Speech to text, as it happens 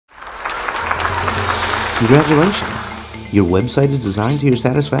Congratulations! Your website is designed to your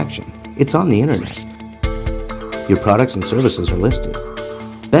satisfaction. It's on the internet. Your products and services are listed.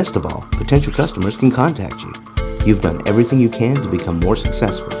 Best of all, potential customers can contact you. You've done everything you can to become more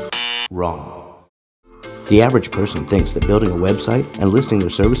successful. Wrong. The average person thinks that building a website and listing their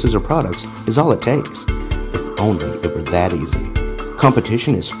services or products is all it takes. If only it were that easy.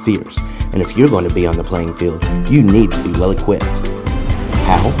 Competition is fierce, and if you're going to be on the playing field, you need to be well equipped.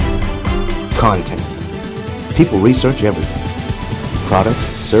 How? Content. People research everything. Products,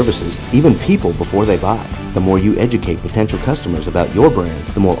 services, even people before they buy. The more you educate potential customers about your brand,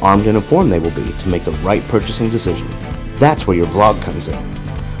 the more armed and informed they will be to make the right purchasing decision. That's where your vlog comes in.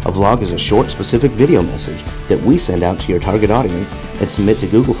 A vlog is a short, specific video message that we send out to your target audience and submit to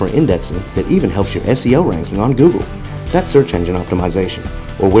Google for indexing that even helps your SEO ranking on Google. That's search engine optimization,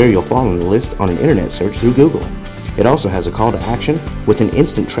 or where you'll fall on the list on an internet search through Google. It also has a call to action with an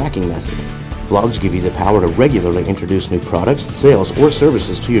instant tracking method. Vlogs give you the power to regularly introduce new products, sales, or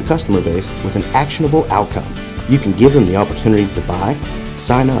services to your customer base with an actionable outcome. You can give them the opportunity to buy,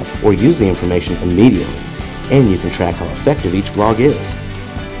 sign up, or use the information immediately. And you can track how effective each vlog is.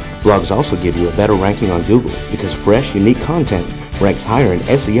 Vlogs also give you a better ranking on Google because fresh, unique content ranks higher in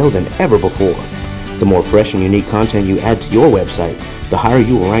SEO than ever before. The more fresh and unique content you add to your website, the higher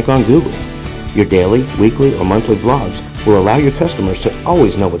you will rank on Google. Your daily, weekly, or monthly vlogs will allow your customers to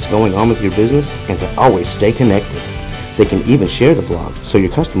always know what's going on with your business and to always stay connected. They can even share the vlog so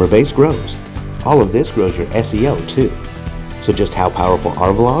your customer base grows. All of this grows your SEO too. So just how powerful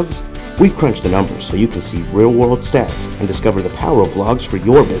are vlogs? We've crunched the numbers so you can see real-world stats and discover the power of vlogs for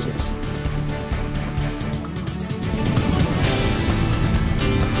your business.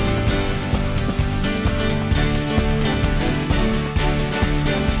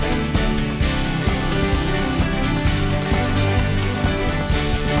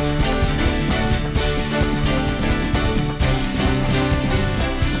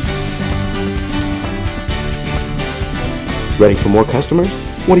 Ready for more customers?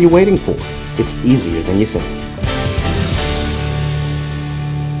 What are you waiting for? It's easier than you think.